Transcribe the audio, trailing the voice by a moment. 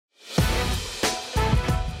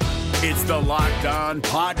It's the Locked On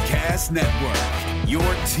Podcast Network, your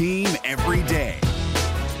team every day.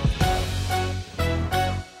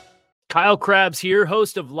 Kyle Krabs here,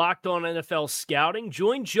 host of Locked On NFL Scouting.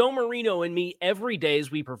 Join Joe Marino and me every day as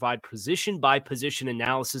we provide position-by-position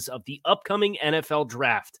analysis of the upcoming NFL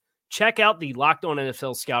Draft. Check out the Locked On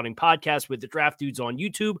NFL Scouting podcast with the Draft Dudes on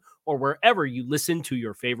YouTube or wherever you listen to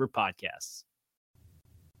your favorite podcasts.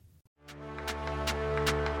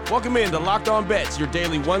 Welcome in to Locked On Bets, your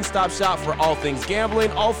daily one-stop shop for all things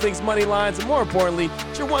gambling, all things money lines, and more importantly,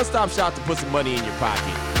 it's your one-stop shop to put some money in your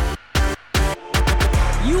pocket.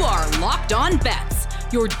 You are Locked On Bets,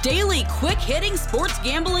 your daily quick-hitting sports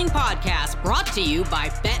gambling podcast brought to you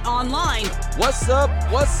by Bet Online. What's up?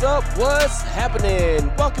 What's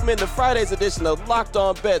happening? Welcome into Friday's edition of Locked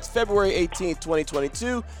On Bets, February 18th,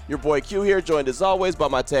 2022. Your boy Q here, joined as always by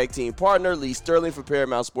my tag team partner, Lee Sterling from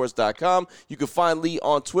ParamountSports.com. You can find Lee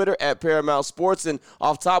on Twitter at Paramount Sports. And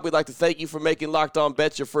off top, we'd like to thank you for making Locked On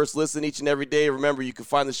Bets your first listen each and every day. Remember, you can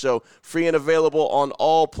find the show free and available on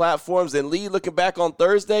all platforms. And Lee, looking back on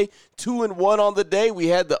Thursday, 2-1 on the day. We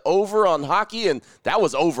had the over on hockey, and that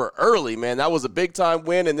was over early, man. That was a big-time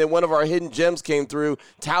win. And then one of our hidden gems came through,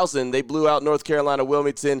 Towson. They blew out North Carolina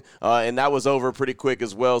Wilmington, and that was over pretty quick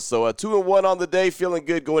as well. So 2-1 on the day, feeling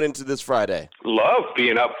good going into this Friday. Love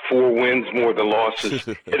being up 4 wins more than losses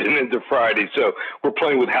heading into Friday. So we're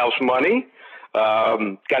playing with house money.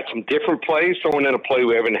 Got some different plays, throwing in a play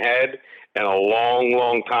we haven't had in a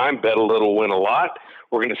long time. Bet a little, win a lot.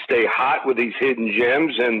 We're going to stay hot with these hidden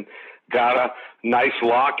gems and got a nice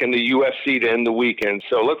lock in the UFC to end the weekend.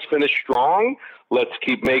 So let's finish strong. Let's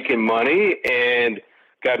keep making money, and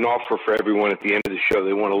got an offer for everyone at the end of the show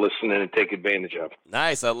they want to listen in and take advantage of.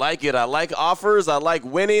 Nice. I like it. I like offers. I like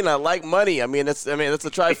winning. I like money. That's a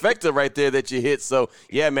trifecta right there that you hit. So,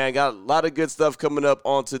 yeah, man, got a lot of good stuff coming up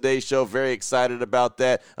on today's show. Very excited about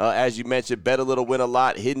that. As you mentioned, bet a little, win a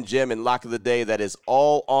lot, hidden gem and lock of the day. That is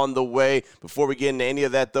all on the way. Before we get into any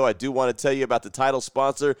of that, though, I do want to tell you about the title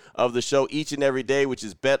sponsor of the show each and every day, which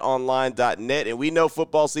is betonline.net. And we know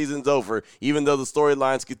football season's over, even though the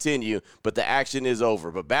storylines continue, but the action is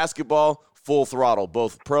over. But basketball, full throttle,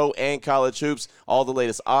 both pro and college hoops, all the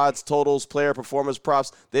latest odds, totals, player performance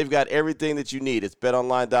props. They've got everything that you need. It's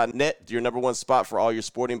betonline.net, your number one spot for all your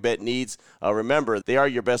sporting bet needs. Remember, they are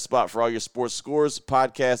your best spot for all your sports scores,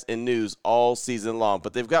 podcasts, and news all season long.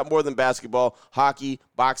 But they've got more than basketball, hockey,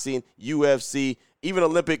 boxing, UFC, even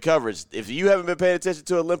Olympic coverage. If you haven't been paying attention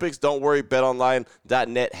to Olympics, don't worry,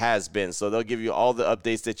 betonline.net has been. So they'll give you all the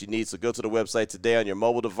updates that you need. So go to the website today on your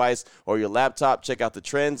mobile device or your laptop. Check out the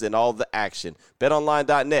trends and all the action.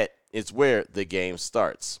 betonline.net, it's where the game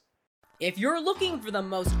starts. If you're looking for the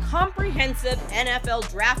most comprehensive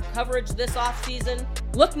NFL draft coverage this offseason,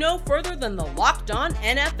 look no further than the Locked On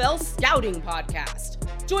NFL Scouting Podcast.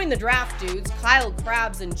 Join the Draft Dudes, Kyle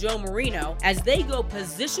Krabs and Joe Marino, as they go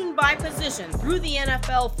position by position through the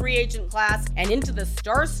NFL free agent class and into the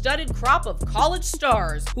star-studded crop of college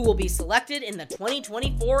stars who will be selected in the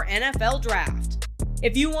 2024 NFL Draft.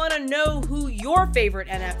 If you want to know who your favorite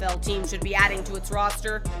NFL team should be adding to its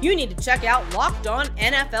roster, you need to check out Locked On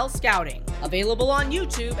NFL Scouting, available on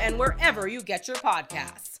YouTube and wherever you get your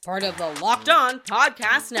podcasts. Part of the Locked On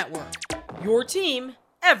Podcast Network, your team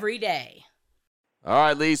every day. All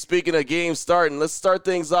right, Lee, speaking of games starting, let's start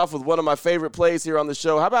things off with one of my favorite plays here on the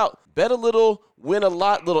show. How about bet a little, win a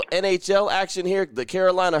lot, little NHL action here. The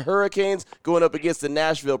Carolina Hurricanes going up against the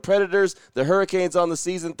Nashville Predators. The Hurricanes on the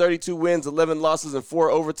season, 32 wins, 11 losses, and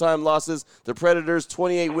 4 overtime losses. The Predators,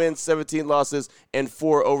 28 wins, 17 losses, and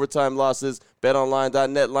 4 overtime losses.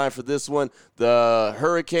 BetOnline.net line for this one. The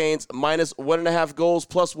Hurricanes minus 1.5 goals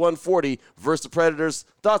plus 140 versus the Predators.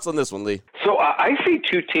 Thoughts on this one, Lee? So I see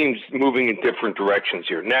two teams moving in different directions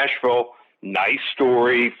here. Nashville, nice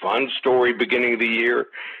story, fun story, beginning of the year,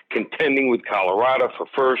 contending with Colorado for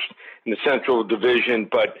first in the Central Division,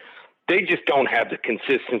 but they just don't have the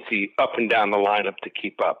consistency up and down the lineup to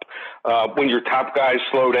keep up. When your top guys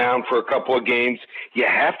slow down for a couple of games, you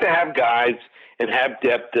have to have guys and have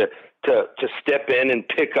depth to step in and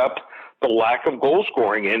pick up the lack of goal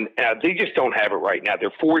scoring, and they just don't have it right now.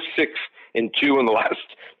 They're 4-6-2 in the last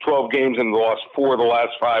 12 games and lost 4 of the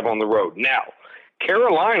last 5 on the road. Now,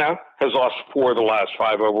 Carolina has lost 4 of the last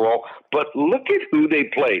 5 overall, but look at who they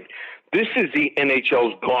played. This is the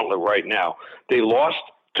NHL's gauntlet right now. They lost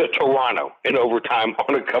to Toronto in overtime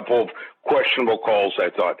on a couple of questionable calls, I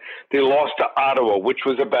thought. They lost to Ottawa, which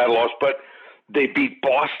was a bad loss, but they beat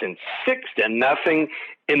Boston 6-0,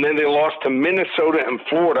 and then they lost to Minnesota and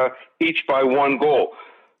Florida, each by 1 goal.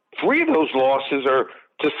 3 of those losses are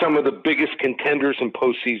to some of the biggest contenders in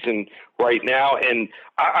postseason right now. And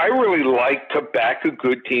I really like to back a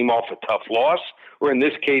good team off a tough loss, or in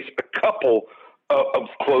this case, a couple of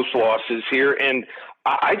close losses here. And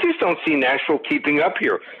I just don't see Nashville keeping up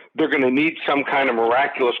here. They're going to need some kind of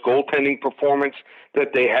miraculous goaltending performance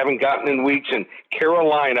that they haven't gotten in weeks. And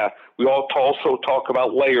Carolina, we also talk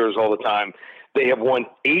about layers all the time. They have won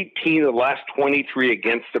 18 of the last 23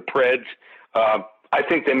 against the Preds. I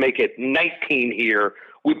think they make it 19 here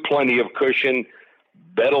with plenty of cushion.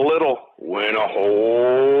 Bet a little, win a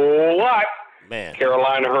whole lot. Man.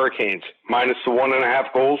 Carolina Hurricanes, minus the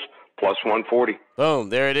 1.5 goals, plus 140. Boom,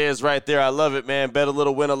 there it is right there. I love it, man. Bet a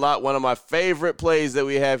little, win a lot. One of my favorite plays that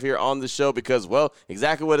we have here on the show because, well,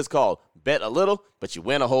 exactly what it's called. Bet a little, but you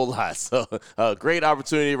win a whole lot. So great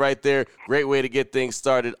opportunity right there. Great way to get things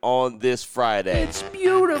started on this Friday. It's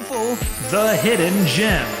beautiful. The hidden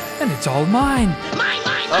gem. And it's all mine.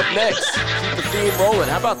 Up next, keep the theme rolling.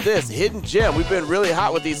 How about this? Hidden gem. We've been really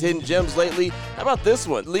hot with these hidden gems lately. How about this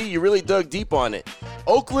one? Lee, you really dug deep on it.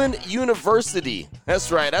 Oakland University. That's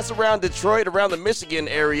right. That's around Detroit, around the Michigan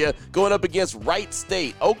area, going up against Wright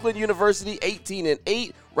State. Oakland University,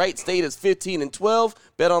 18-8. Wright State is 15-12.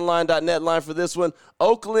 BetOnline.net line for this one.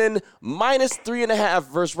 Oakland minus 3.5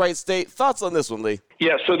 versus Wright State. Thoughts on this one, Lee?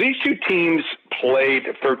 Yeah, so these two teams played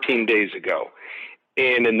 13 days ago.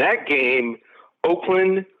 And in that game,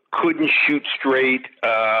 Oakland couldn't shoot straight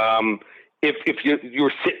if you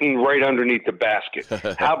were sitting right underneath the basket.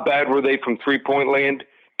 How bad were they from three-point land?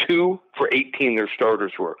 2 for 18 their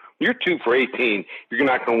starters were. You're 2 for 18, you're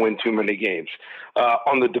not going to win too many games.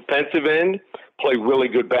 On the defensive end, play really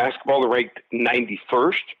good basketball. They're ranked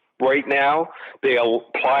 91st right now. They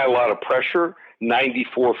apply a lot of pressure,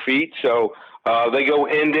 94 feet. So they go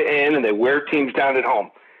end to end, and they wear teams down at home.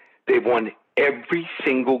 They've won every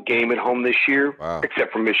single game at home this year,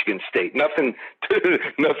 except for Michigan State. Nothing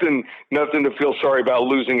to feel sorry about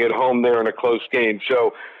losing at home there in a close game.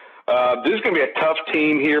 So this is going to be a tough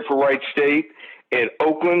team here for Wright State. And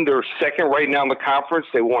Oakland, they're second right now in the conference.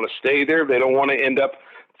 They want to stay there. They don't want to end up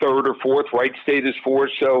third or fourth. Wright State is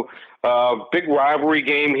fourth. So big rivalry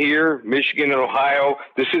game here, Michigan and Ohio.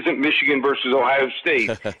 This isn't Michigan versus Ohio State.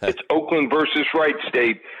 It's Oakland versus Wright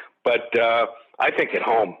State. But I think at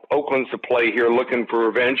home, Oakland's the play here, looking for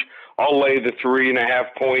revenge. I'll lay the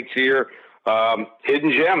 3.5 points here.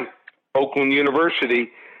 Hidden gem, Oakland University.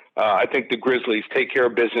 I think the Grizzlies take care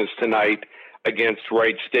of business tonight against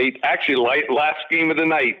Wright State. Actually, last game of the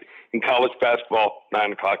night in college basketball,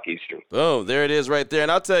 9 o'clock Eastern. Oh, there it is right there. And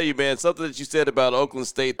I'll tell you, man, something that you said about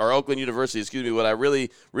Oakland University, what I really,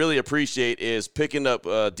 really appreciate is picking up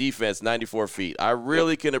defense 94 feet. I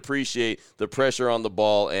really can appreciate the pressure on the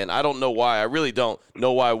ball, and I don't know why. I really don't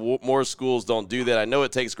know why more schools don't do that. I know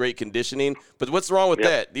it takes great conditioning, but what's wrong with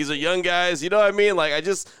that? These are young guys, you know what I mean? Like,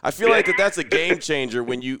 I feel like that's a game changer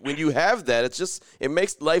when you have that. It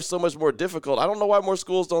makes life so much more difficult. I don't know why more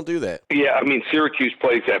schools don't do that. Yeah, I mean, Syracuse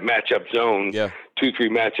plays that matchup zone, 2-3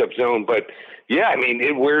 matchup zone. But, yeah, I mean,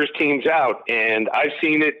 it wears teams out. And I've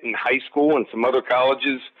seen it in high school and some other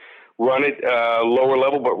colleges run it lower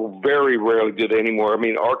level, but very rarely do they anymore. I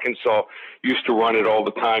mean, Arkansas used to run it all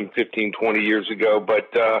the time 15, 20 years ago.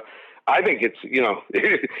 But I think it's,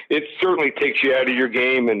 it certainly takes you out of your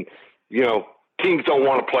game. And, teams don't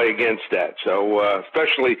want to play against that. So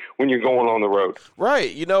especially when you're going on the road. Right.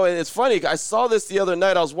 And it's funny. I saw this the other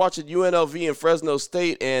night. I was watching UNLV and Fresno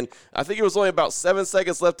State, and I think it was only about 7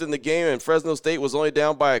 seconds left in the game, and Fresno State was only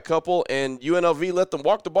down by a couple, and UNLV let them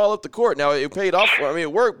walk the ball up the court. Now, it paid off.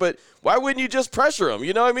 It worked, but why wouldn't you just pressure them?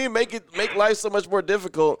 You know what I mean? Make life so much more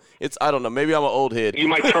difficult. I don't know. Maybe I'm an old head. You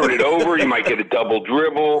might turn it over. You might get a double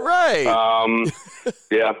dribble. Right.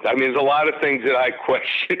 Yeah. I mean, there's a lot of things that I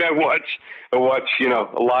question. I watch, a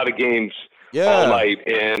lot of games all night,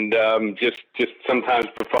 and just sometimes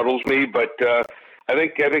befuddles me. But I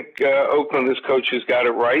think Oakland, this coach has got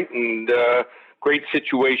it right, and great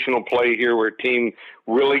situational play here where a team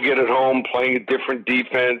really get at home, playing a different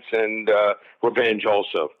defense, and revenge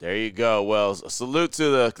also. There you go. Well, salute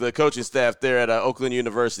to the coaching staff there at Oakland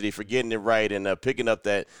University for getting it right and picking up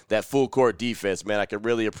that full court defense, man. I can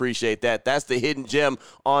really appreciate that. That's the hidden gem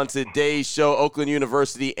on today's show, Oakland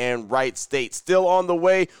University and Wright State. Still on the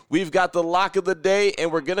way, we've got the lock of the day,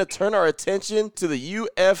 and we're going to turn our attention to the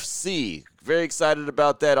UFC. very excited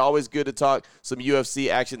about that. Always good to talk some UFC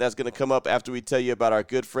action. That's going to come up after we tell you about our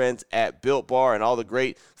good friends at Built Bar and all the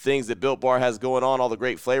great things that Built Bar has going on, all the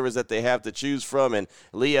great flavors that they have to choose from. And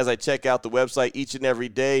Lee, as I check out the website each and every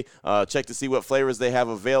day, check to see what flavors they have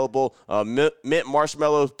available. Mint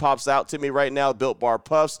marshmallow pops out to me right now. Built Bar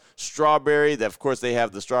Puffs, strawberry. Of course, they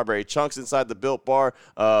have the strawberry chunks inside the Built Bar,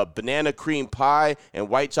 banana cream pie, and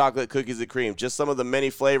white chocolate cookies and cream. Just some of the many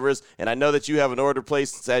flavors. And I know that you have an order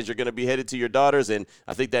placed as you're going to be headed to your daughter's, and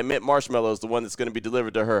I think that mint marshmallow is the one that's going to be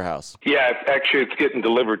delivered to her house. Yeah, actually, it's getting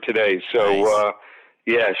delivered today. So, nice.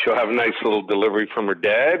 Yeah, she'll have a nice little delivery from her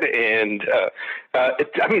dad, and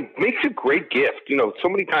it makes a great gift. You know, so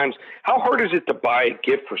many times, how hard is it to buy a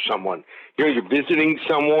gift for someone? You know, you're visiting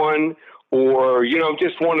someone, or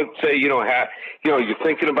just want to say, you're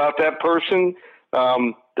thinking about that person.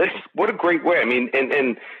 What a great way. I mean,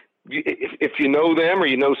 and if you know them or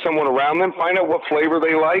you know someone around them, find out what flavor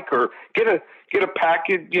they like, or get a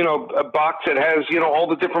package, a box that has all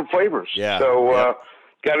the different flavors. Yeah. So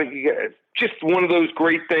just one of those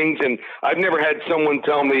great things, and I've never had someone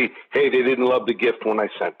tell me, hey, they didn't love the gift when I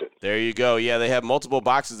sent it. There you go. Yeah, they have multiple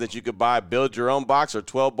boxes that you could buy, build your own box or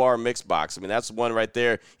 12-bar mix box. I mean, that's one right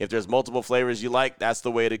there. If there's multiple flavors you like, that's the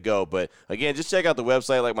way to go. But, again, just check out the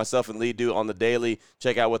website like myself and Lee do on the daily.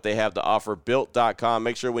 Check out what they have to offer, built.com.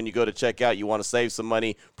 Make sure when you go to checkout, you want to save some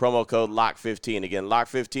money. Promo code LOCK15. Again,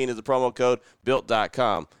 LOCK15 is the promo code.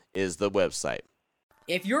 Built.com is the website.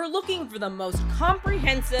 If you're looking for the most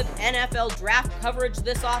comprehensive NFL draft coverage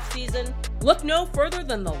this offseason, look no further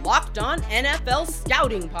than the Locked On NFL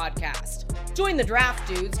Scouting Podcast. Join the draft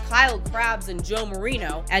dudes, Kyle Krabs and Joe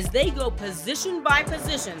Marino, as they go position by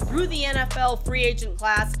position through the NFL free agent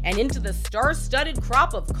class and into the star-studded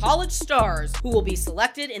crop of college stars who will be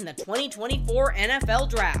selected in the 2024 NFL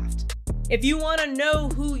Draft. If you want to know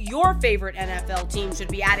who your favorite NFL team should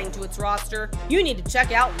be adding to its roster, you need to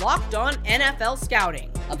check out Locked On NFL Scouting,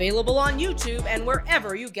 available on YouTube and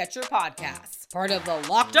wherever you get your podcasts. Part of the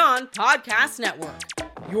Locked On Podcast Network,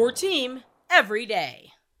 your team every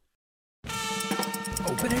day.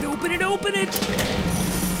 Open it, open it, open it!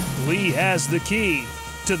 Lee has the key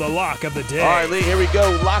to the lock of the day. All right, Lee, here we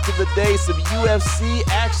go. Lock of the day, some UFC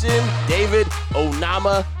action. David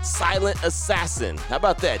Onama, Silent Assassin. How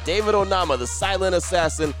about that? David Onama, the Silent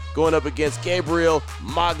Assassin, going up against Gabriel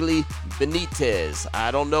Mogli Benitez.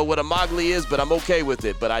 I don't know what a Mogli is, but I'm okay with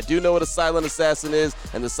it. But I do know what a Silent Assassin is,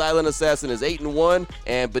 and the Silent Assassin is 8-1,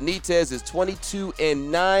 and Benitez is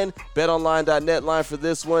 22-9. BetOnline.net line for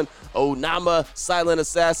this one. Onama, Silent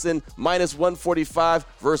Assassin, minus 145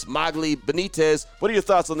 versus Mogli Benitez. What are your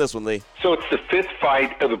thoughts on this one, Lee? So it's the fifth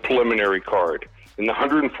fight of the preliminary card in the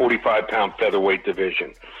 145-pound featherweight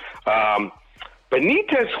division.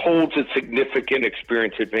 Benitez holds a significant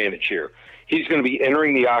experience advantage here. He's going to be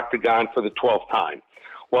entering the octagon for the 12th time,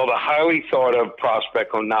 while the highly thought-of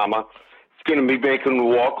prospect Onama is going to be making the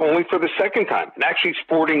walk only for the second time, and actually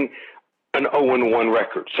sporting an 0-1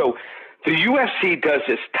 record. So the UFC does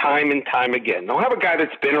this time and time again. They'll have a guy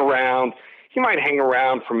that's been around. He might hang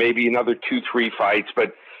around for maybe another 2-3 fights,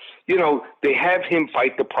 but, they have him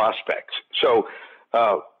fight the prospects. So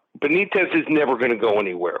Benitez is never going to go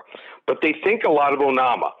anywhere. But they think a lot of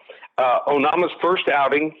Onama. Onama's first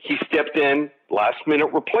outing, he stepped in, last-minute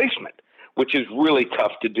replacement, which is really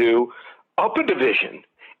tough to do, up a division,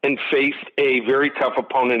 and faced a very tough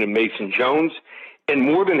opponent in Mason Jones, and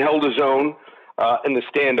more than held his own in the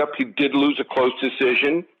stand-up. He did lose a close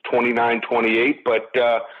decision, 29-28, but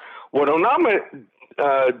what Onama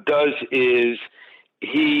does is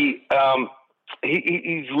he's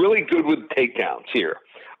really good with takedowns here,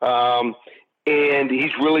 and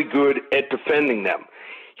he's really good at defending them.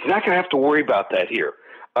 He's not going to have to worry about that here.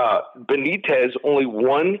 Benitez only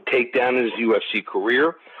one takedown in his UFC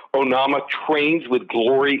career. Onama trains with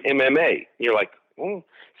Glory MMA. You're like,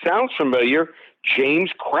 sounds familiar. James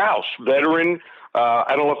Krause, veteran.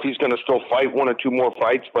 I don't know if he's going to still fight one or two more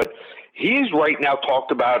fights, but he is right now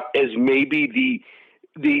talked about as maybe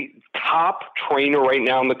the top trainer right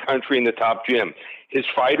now in the country in the top gym. His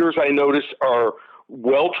fighters, I notice, are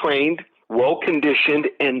well-trained, well-conditioned,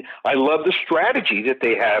 and I love the strategy that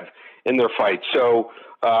they have in their fights. So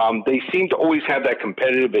they seem to always have that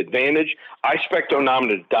competitive advantage. I expect Onama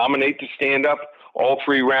to dominate the stand-up all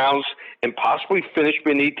 3 rounds and possibly finish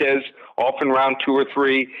Benitez off in round 2 or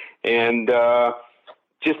 3. And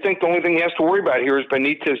just think the only thing he has to worry about here is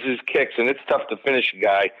Benitez's kicks, and it's tough to finish a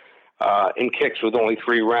guy in kicks with only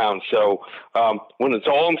 3 rounds. So when it's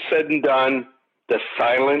all said and done, the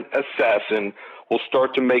Silent Assassin will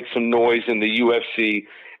start to make some noise in the UFC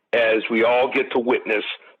as we all get to witness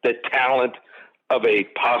the talent of a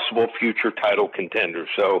possible future title contender.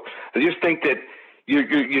 So I just think that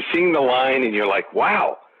you're seeing the line and you're like,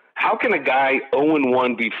 wow, how can a guy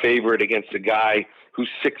 0-1 be favored against a guy who's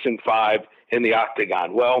 6-5 in the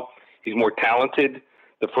octagon? Well, he's more talented.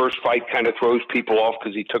 The first fight kind of throws people off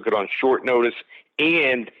because he took it on short notice,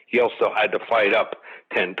 and he also had to fight up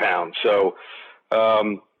 10 pounds. So,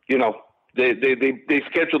 they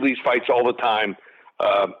schedule these fights all the time.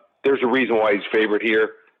 There's a reason why he's favored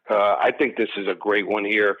here. I think this is a great one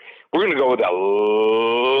here. We're going to go with a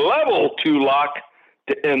level 2 lock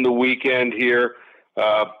to end the weekend here.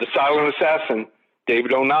 The Silent Assassin,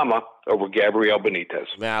 David Onama, over Gabriel Benitez.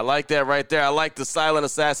 Man, I like that right there. I like the Silent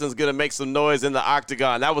Assassin's going to make some noise in the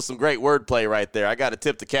octagon. That was some great wordplay right there. I got to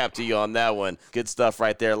tip the cap to you on that one. Good stuff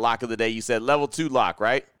right there. Lock of the day. You said level 2 lock,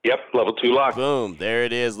 right? Yep, level 2 lock. Boom. There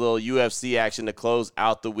it is. Little UFC action to close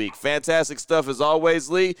out the week. Fantastic stuff as always,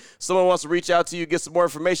 Lee. Someone wants to reach out to you, get some more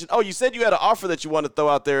information. Oh, you said you had an offer that you want to throw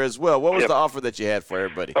out there as well. What was the offer that you had for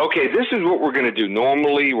everybody? Okay, this is what we're going to do.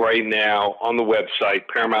 Normally right now on the website,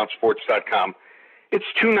 ParamountSports.com, it's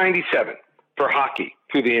 $297 for hockey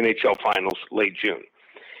through the NHL Finals late June.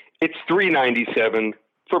 It's $397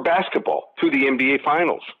 for basketball through the NBA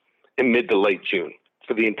Finals in mid to late June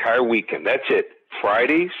for the entire weekend. That's it.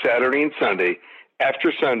 Friday, Saturday, and Sunday.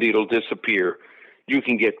 After Sunday, it'll disappear. You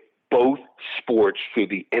can get both sports through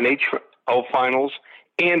the NHL Finals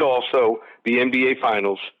and also the NBA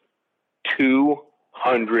Finals,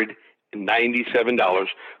 $297.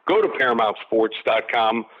 Go to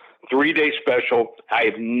ParamountSports.com. 3-day special. I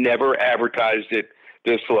have never advertised it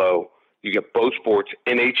this low. You get both sports,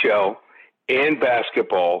 NHL and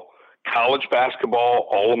basketball, college basketball,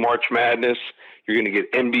 all of March Madness. You're going to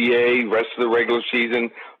get NBA, rest of the regular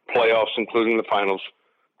season, playoffs, including the finals,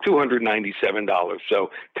 $297.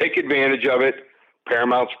 So take advantage of it.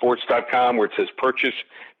 ParamountSports.com, where it says purchase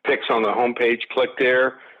picks on the homepage. Click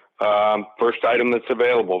there. First item that's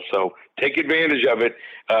available. So take advantage of it.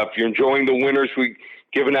 If you're enjoying the winners we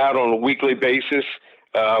given out on a weekly basis,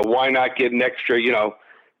 why not get an extra,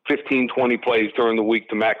 15, 20 plays during the week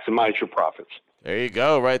to maximize your profits? There you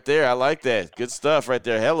go, right there. I like that. Good stuff right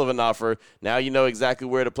there. Hell of an offer. Now you know exactly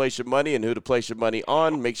where to place your money and who to place your money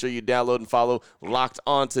on. Make sure you download and follow Locked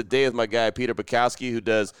On Today with my guy, Peter Bukowski, who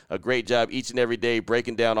does a great job each and every day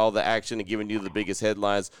breaking down all the action and giving you the biggest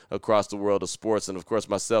headlines across the world of sports. And, of course,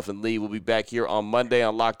 myself and Lee will be back here on Monday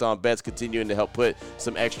on Locked On Bets, continuing to help put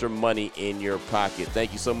some extra money in your pocket.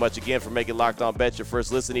 Thank you so much again for making Locked On Bets your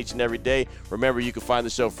first listen each and every day. Remember, you can find the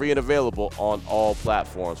show free and available on all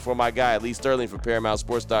platforms. For my guy, Lee Sterling, from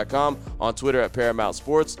ParamountSports.com, on Twitter at Paramount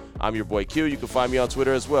Sports. I'm your boy Q. You can find me on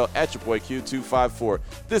Twitter as well at your boy Q254.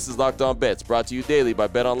 This is Locked On Bets, brought to you daily by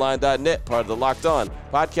BetOnline.net, part of the Locked On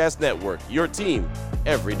Podcast Network. Your team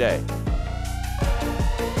every day.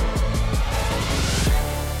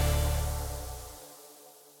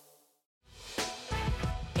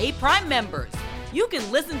 Hey, Prime members, you can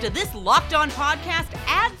listen to this Locked On podcast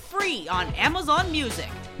ad-free on Amazon Music.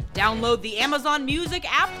 Download the Amazon Music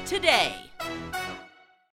app today.